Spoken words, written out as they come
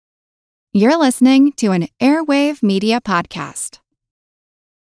You're listening to an Airwave Media Podcast.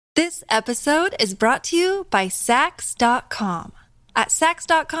 This episode is brought to you by Sax.com. At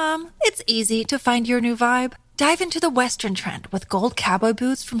Sax.com, it's easy to find your new vibe. Dive into the Western trend with gold cowboy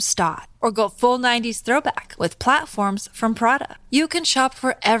boots from Stott, or go full 90s throwback with platforms from Prada. You can shop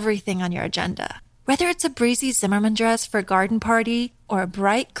for everything on your agenda, whether it's a breezy Zimmermann dress for a garden party or a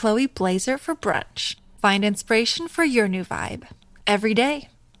bright Chloe blazer for brunch. Find inspiration for your new vibe every day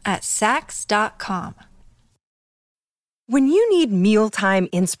at Sax.com. When you need mealtime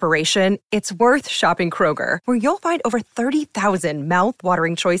inspiration, it's worth shopping Kroger, where you'll find over 30,000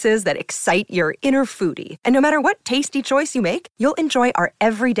 mouth-watering choices that excite your inner foodie. And no matter what tasty choice you make, you'll enjoy our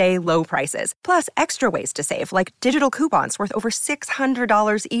everyday low prices, plus extra ways to save, like digital coupons worth over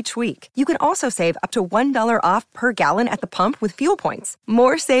 $600 each week. You can also save up to $1 off per gallon at the pump with fuel points.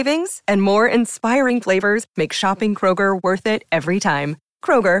 More savings and more inspiring flavors make shopping Kroger worth it every time.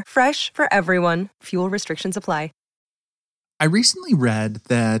 Kroger, fresh for everyone. Fuel restrictions apply. I recently read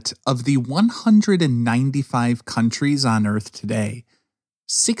that of the 195 countries on Earth today,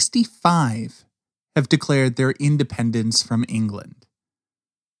 65 have declared their independence from England.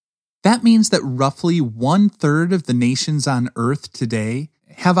 That means that roughly 1/3 of the nations on Earth today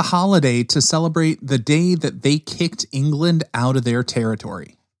have a holiday to celebrate the day that they kicked England out of their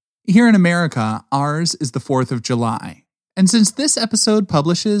territory. Here in America, ours is the 4th of July. And since this episode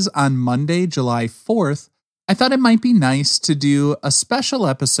publishes on Monday, July 4th, I thought it might be nice to do a special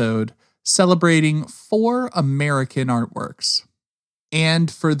episode celebrating 4 American artworks. And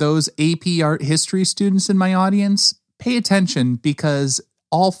for those AP art history students in my audience, pay attention because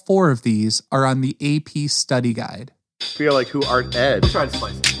all 4 of these are on the AP study guide. I feel like who art ed? Try to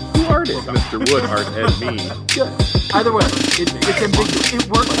spice it. Who art ed? Mr. Wood art ed me. Good. Either way, it's ambiguous. It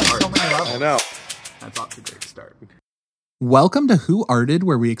works on so many levels. I know. That's off to a great start. Welcome to Who Arted,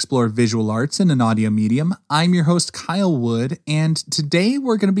 where we explore visual arts in an audio medium. I'm your host, Kyle Wood, and today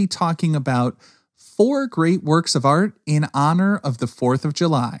we're going to be talking about 4 great works of art in honor of the 4th of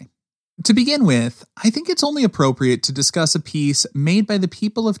July. To begin with, I think it's only appropriate to discuss a piece made by the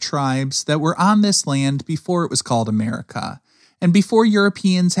people of tribes that were on this land before it was called America, and before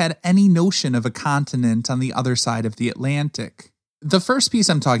Europeans had any notion of a continent on the other side of the Atlantic. The first piece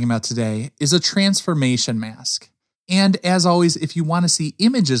I'm talking about today is a transformation mask. And as always, if you want to see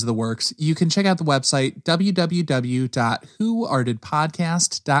images of the works, you can check out the website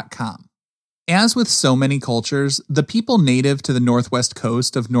www.whoartedpodcast.com. As with so many cultures, the people native to the northwest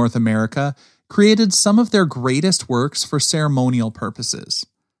coast of North America created some of their greatest works for ceremonial purposes.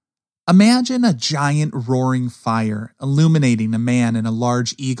 Imagine a giant roaring fire illuminating a man in a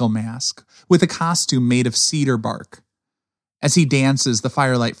large eagle mask with a costume made of cedar bark. As he dances, the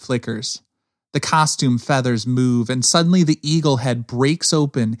firelight flickers. The costume feathers move, and suddenly the eagle head breaks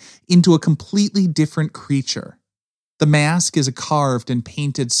open into a completely different creature. The mask is a carved and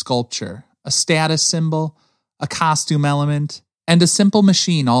painted sculpture, a status symbol, a costume element, and a simple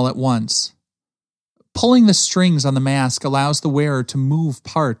machine all at once. Pulling the strings on the mask allows the wearer to move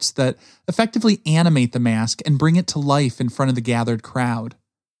parts that effectively animate the mask and bring it to life in front of the gathered crowd.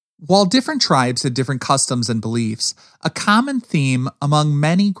 While different tribes had different customs and beliefs, a common theme among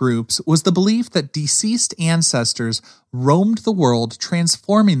many groups was the belief that deceased ancestors roamed the world,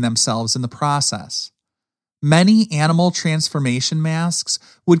 transforming themselves in the process. Many animal transformation masks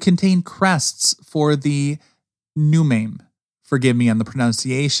would contain crests for the Numame. Forgive me on the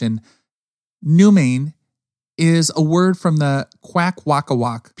pronunciation. Numame is a word from the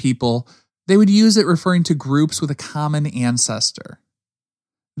Kwakwaka'wakw people. They would use it referring to groups with a common ancestor.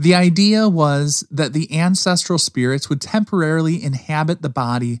 The idea was that the ancestral spirits would temporarily inhabit the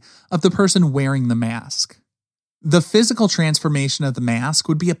body of the person wearing the mask. The physical transformation of the mask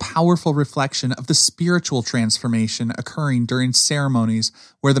would be a powerful reflection of the spiritual transformation occurring during ceremonies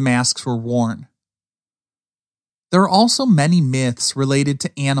where the masks were worn. There are also many myths related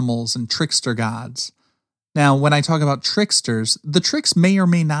to animals and trickster gods. Now, when I talk about tricksters, the tricks may or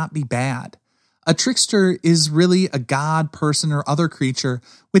may not be bad. A trickster is really a god, person, or other creature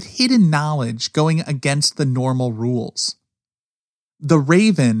with hidden knowledge going against the normal rules. The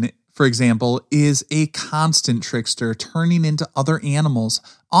raven, for example, is a constant trickster turning into other animals,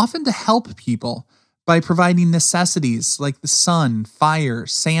 often to help people by providing necessities like the sun, fire,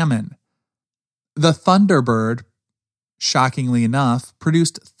 salmon. The thunderbird, shockingly enough,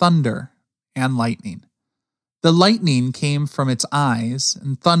 produced thunder and lightning. The lightning came from its eyes,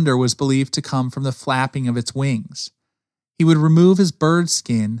 and thunder was believed to come from the flapping of its wings. He would remove his bird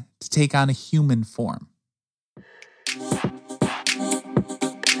skin to take on a human form.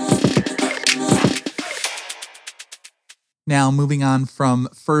 Now, moving on from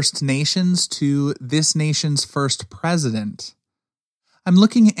First Nations to this nation's first president, I'm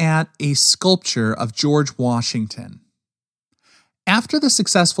looking at a sculpture of George Washington. After the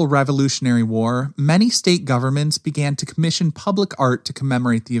successful Revolutionary War, many state governments began to commission public art to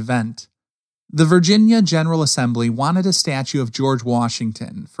commemorate the event. The Virginia General Assembly wanted a statue of George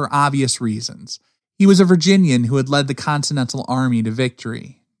Washington for obvious reasons. He was a Virginian who had led the Continental Army to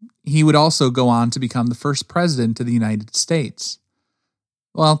victory. He would also go on to become the first president of the United States.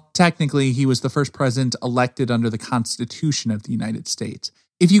 Well, technically, he was the first president elected under the Constitution of the United States.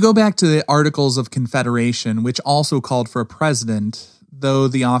 If you go back to the Articles of Confederation, which also called for a president, though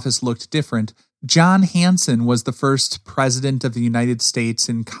the office looked different, John Hanson was the first president of the United States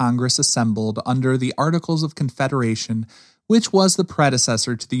in Congress assembled under the Articles of Confederation, which was the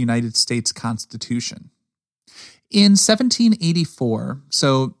predecessor to the United States Constitution. In 1784,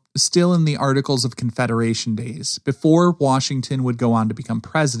 so still in the Articles of Confederation days, before Washington would go on to become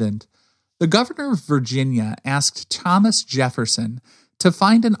president, the governor of Virginia asked Thomas Jefferson to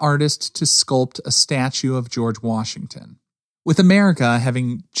find an artist to sculpt a statue of George Washington. With America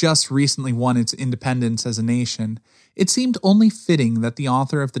having just recently won its independence as a nation, it seemed only fitting that the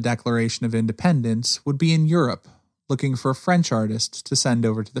author of the Declaration of Independence would be in Europe, looking for a French artist to send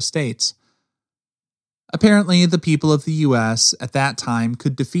over to the States. Apparently, the people of the U.S. at that time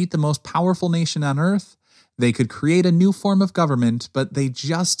could defeat the most powerful nation on earth. They could create a new form of government, but they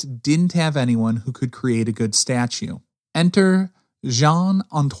just didn't have anyone who could create a good statue. Enter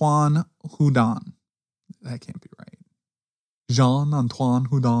Jean-Antoine Houdon. That can't be right. Jean-Antoine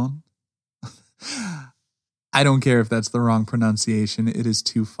Houdon? I don't care if that's the wrong pronunciation. It is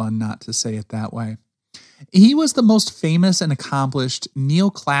too fun not to say it that way. He was the most famous and accomplished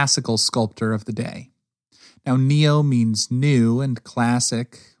neoclassical sculptor of the day. Now, neo means new, and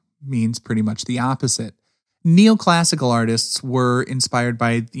classic means pretty much the opposite. Neoclassical artists were inspired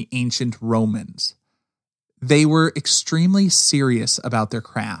by the ancient Romans. They were extremely serious about their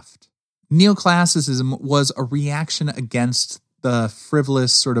craft. Neoclassicism was a reaction against the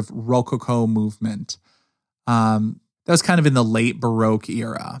frivolous sort of Rococo movement. That was kind of in the late Baroque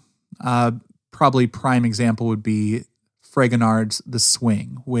era. Probably prime example would be Fragonard's The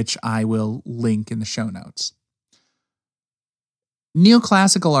Swing, which I will link in the show notes.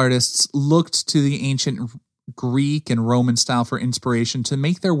 Neoclassical artists looked to the ancient Greek and Roman style for inspiration to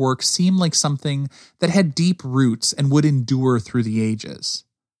make their work seem like something that had deep roots and would endure through the ages.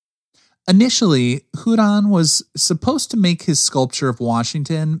 Initially, Houdon was supposed to make his sculpture of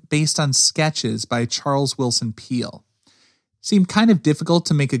Washington based on sketches by Charles Willson Peale. Seemed kind of difficult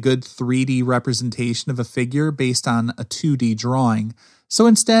to make a good 3D representation of a figure based on a 2D drawing, so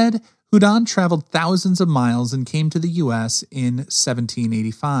instead, Houdon traveled thousands of miles and came to the U.S. in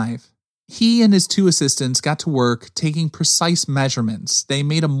 1785. He and his two assistants got to work taking precise measurements. They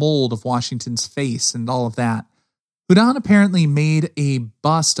made a mold of Washington's face and all of that. Houdon apparently made a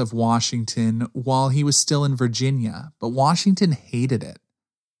bust of Washington while he was still in Virginia, but Washington hated it.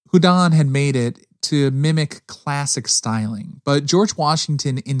 Houdon had made it to mimic classic styling, but George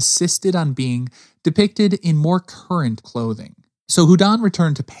Washington insisted on being depicted in more current clothing. So Houdon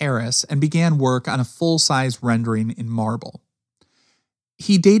returned to Paris and began work on a full-size rendering in marble.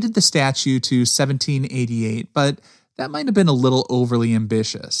 He dated the statue to 1788, but that might have been a little overly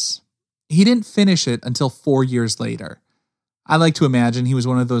ambitious. He didn't finish it until 4 years later. I like to imagine he was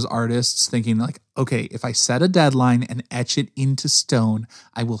one of those artists thinking like, okay, if I set a deadline and etch it into stone,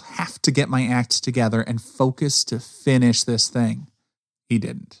 I will have to get my act together and focus to finish this thing. He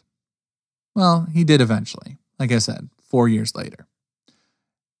didn't. Well, he did eventually. Like I said, 4 years later.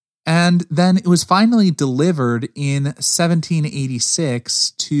 And then it was finally delivered in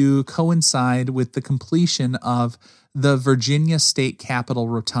 1786 to coincide with the completion of the Virginia State Capitol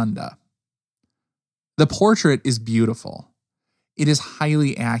Rotunda. The portrait is beautiful. It is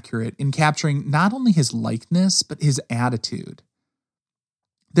highly accurate in capturing not only his likeness, but his attitude.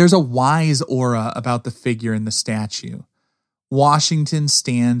 There's a wise aura about the figure in the statue. Washington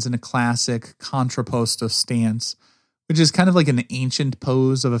stands in a classic contrapposto stance, which is kind of like an ancient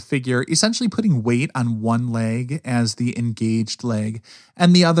pose of a figure, essentially putting weight on one leg as the engaged leg,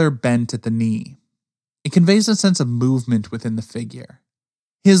 and the other bent at the knee. It conveys a sense of movement within the figure.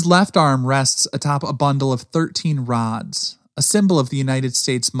 His left arm rests atop a bundle of 13 rods, a symbol of the United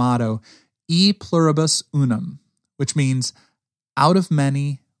States motto, E pluribus unum, which means out of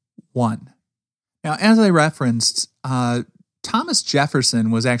many, one. Now, as I referenced, Thomas Jefferson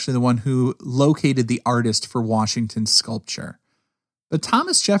was actually the one who located the artist for Washington's sculpture. But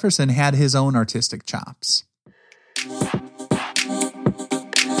Thomas Jefferson had his own artistic chops.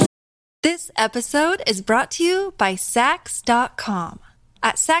 This episode is brought to you by Sax.com.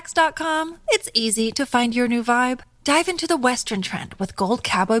 At Sax.com, it's easy to find your new vibe. Dive into the Western trend with gold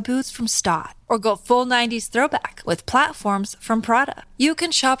cowboy boots from Stott, or go full 90s throwback with platforms from Prada. You can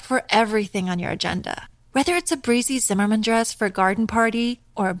shop for everything on your agenda, whether it's a breezy Zimmermann dress for a garden party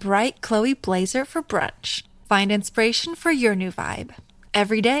or a bright Chloe blazer for brunch. Find inspiration for your new vibe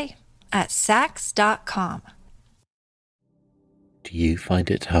every day at Sax.com. Do you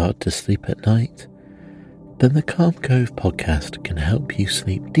find it hard to sleep at night? Then the Calm Cove podcast can help you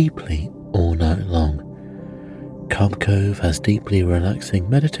sleep deeply all night long. Calm Cove has deeply relaxing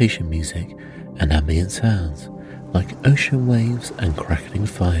meditation music and ambient sounds like ocean waves and crackling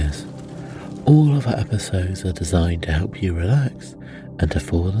fires. All of our episodes are designed to help you relax and to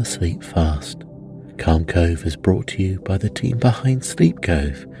fall asleep fast. Calm Cove is brought to you by the team behind Sleep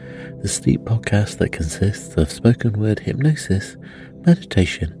Cove, the sleep podcast that consists of spoken word hypnosis,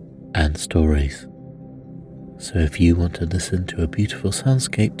 meditation, and stories. So if you want to listen to a beautiful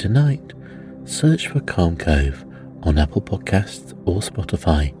soundscape tonight, search for Calm Cove on Apple Podcasts or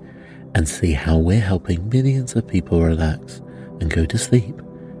Spotify and see how we're helping millions of people relax and go to sleep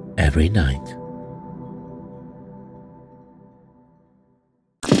every night.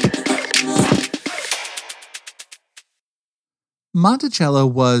 Monticello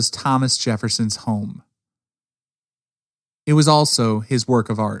was Thomas Jefferson's home. It was also his work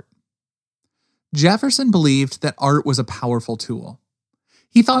of art. Jefferson believed that art was a powerful tool.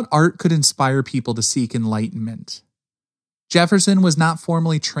 He thought art could inspire people to seek enlightenment. Jefferson was not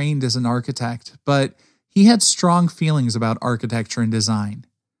formally trained as an architect, but he had strong feelings about architecture and design.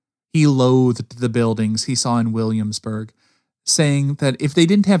 He loathed the buildings he saw in Williamsburg, saying that if they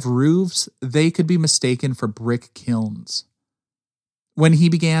didn't have roofs, they could be mistaken for brick kilns. When he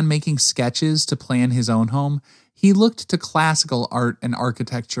began making sketches to plan his own home, he looked to classical art and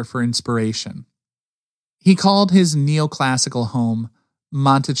architecture for inspiration. He called his neoclassical home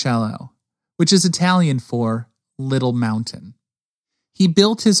Monticello, which is Italian for Little Mountain. He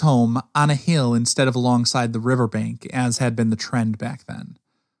built his home on a hill instead of alongside the riverbank, as had been the trend back then.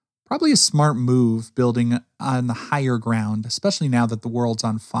 Probably a smart move, building on the higher ground, especially now that the world's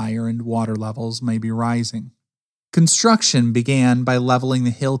on fire and water levels may be rising. Construction began by leveling the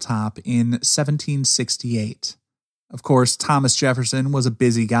hilltop in 1768. Of course, Thomas Jefferson was a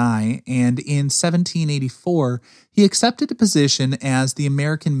busy guy, and in 1784, he accepted a position as the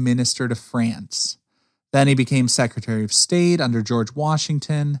American minister to France. Then he became Secretary of State under George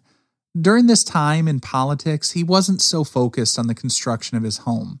Washington. During this time in politics, he wasn't so focused on the construction of his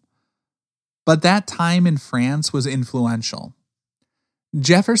home. But that time in France was influential.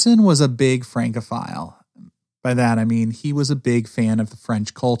 Jefferson was a big Francophile. By that, I mean he was a big fan of the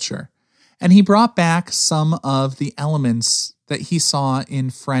French culture, and he brought back some of the elements that he saw in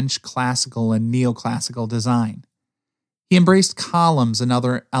French classical and neoclassical design. He embraced columns and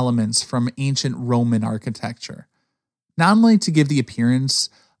other elements from ancient Roman architecture, not only to give the appearance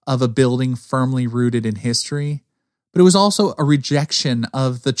of a building firmly rooted in history, but it was also a rejection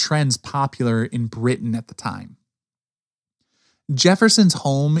of the trends popular in Britain at the time. Jefferson's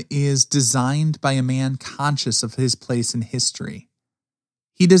home is designed by a man conscious of his place in history.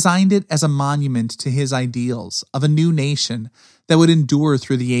 He designed it as a monument to his ideals of a new nation that would endure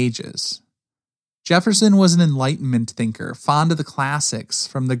through the ages. Jefferson was an Enlightenment thinker, fond of the classics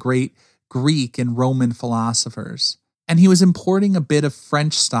from the great Greek and Roman philosophers, and he was importing a bit of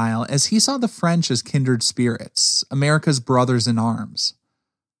French style as he saw the French as kindred spirits, America's brothers in arms.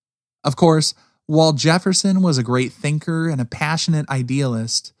 Of course, while Jefferson was a great thinker and a passionate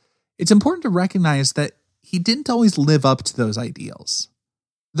idealist, it's important to recognize that he didn't always live up to those ideals.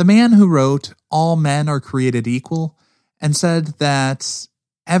 The man who wrote "All men are created equal" and said that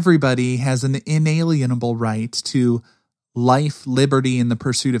everybody has an inalienable right to life, liberty, and the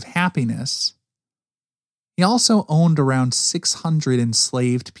pursuit of happiness, he also owned around 600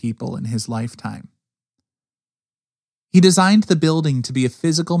 enslaved people in his lifetime. He designed the building to be a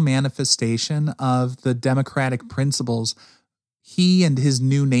physical manifestation of the democratic principles he and his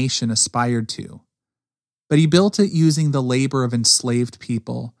new nation aspired to, but he built it using the labor of enslaved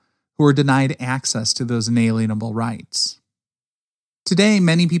people who were denied access to those inalienable rights. Today,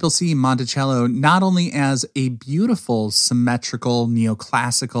 many people see Monticello not only as a beautiful, symmetrical,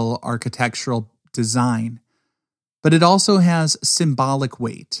 neoclassical architectural design, but it also has symbolic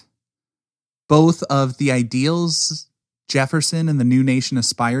weight, both of the ideals Jefferson and the new nation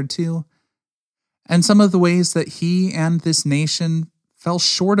aspired to, and some of the ways that he and this nation fell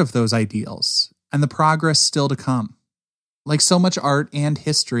short of those ideals, and the progress still to come. Like so much art and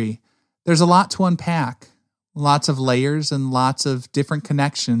history, there's a lot to unpack, Lots of layers and lots of different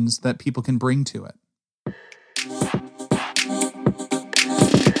connections that people can bring to it.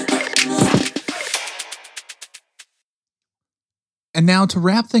 And now to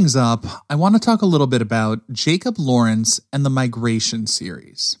wrap things up, I want to talk a little bit about Jacob Lawrence and the Migration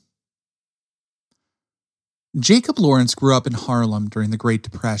series. Jacob Lawrence grew up in Harlem during the Great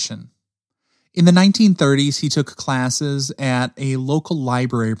Depression. In the 1930s, he took classes at a local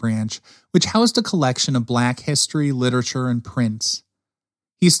library branch which housed a collection of Black history, literature, and prints.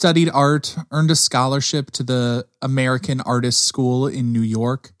 He studied art, earned a scholarship to the American Artists School in New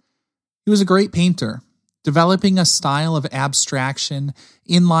York. He was a great painter, developing a style of abstraction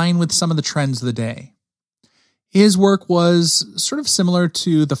in line with some of the trends of the day. His work was sort of similar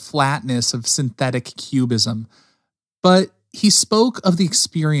to the flatness of synthetic cubism, but he spoke of the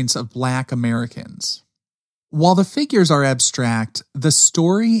experience of Black Americans. While the figures are abstract, the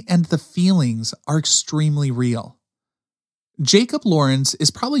story and the feelings are extremely real. Jacob Lawrence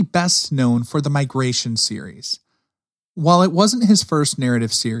is probably best known for the Migration series. While it wasn't his first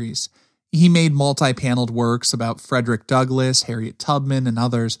narrative series, he made multi-paneled works about Frederick Douglass, Harriet Tubman, and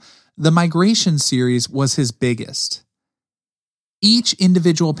others. The Migration series was his biggest. Each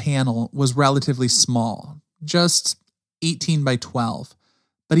individual panel was relatively small, just 18 by 12,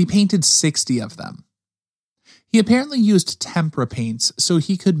 but he painted 60 of them. He apparently used tempera paints so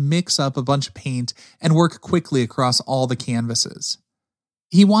he could mix up a bunch of paint and work quickly across all the canvases.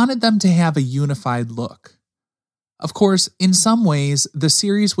 He wanted them to have a unified look. Of course, in some ways, the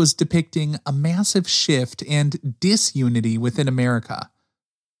series was depicting a massive shift and disunity within America.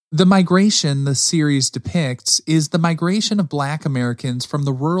 The migration the series depicts is the migration of Black Americans from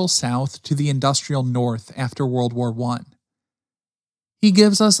the rural South to the industrial North after World War I. He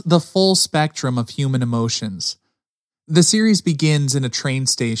gives us the full spectrum of human emotions. The series begins in a train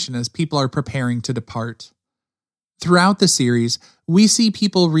station as people are preparing to depart. Throughout the series, we see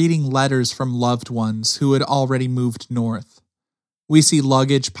people reading letters from loved ones who had already moved north. We see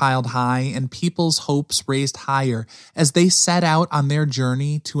luggage piled high and people's hopes raised higher as they set out on their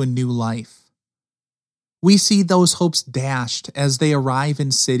journey to a new life. We see those hopes dashed as they arrive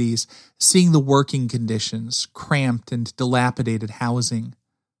in cities, seeing the working conditions, cramped and dilapidated housing.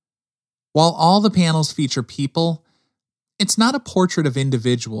 While all the panels feature people, it's not a portrait of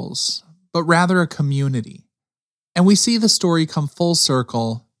individuals, but rather a community. And we see the story come full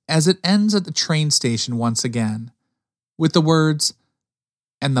circle as it ends at the train station once again, with the words,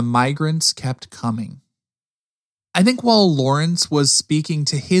 "And the migrants kept coming." I think while Lawrence was speaking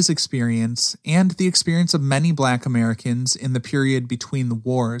to his experience and the experience of many Black Americans in the period between the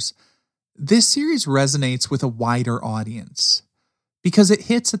wars, this series resonates with a wider audience because it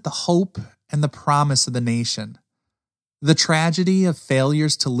hits at the hope and the promise of the nation, the tragedy of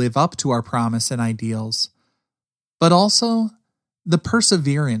failures to live up to our promise and ideals, but also the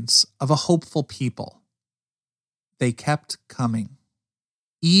perseverance of a hopeful people. They kept coming.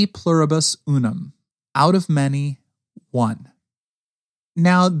 E pluribus unum, out of many, one.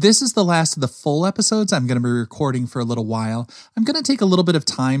 Now, this is the last of the full episodes I'm going to be recording for a little while. I'm going to take a little bit of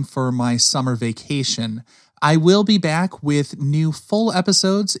time for my summer vacation. I will be back with new full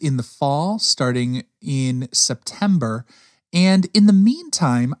episodes in the fall, starting in September. And in the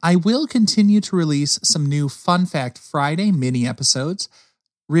meantime, I will continue to release some new Fun Fact Friday mini episodes.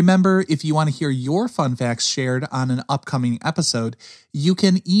 Remember, if you want to hear your fun facts shared on an upcoming episode, you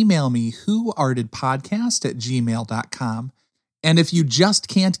can email me whoartedpodcast@gmail.com. And if you just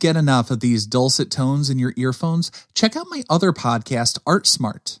can't get enough of these dulcet tones in your earphones, check out my other podcast, Art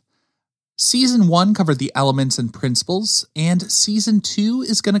Smart. Season 1 covered the elements and principles, and Season 2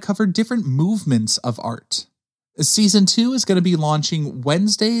 is going to cover different movements of art. Season 2 is going to be launching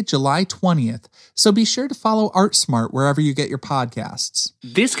Wednesday, July 20th, so be sure to follow Art Smart wherever you get your podcasts.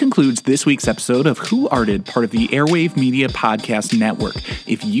 This concludes this week's episode of Who Arted, part of the Airwave Media Podcast Network.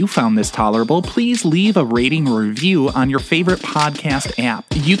 If you found this tolerable, please leave a rating or review on your favorite podcast app.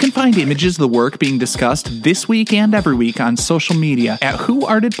 You can find images of the work being discussed this week and every week on social media at Who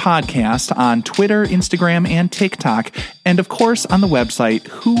Arted Podcast on Twitter, Instagram, and TikTok, and of course on the website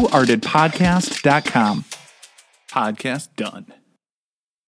whoartedpodcast.com. Podcast done.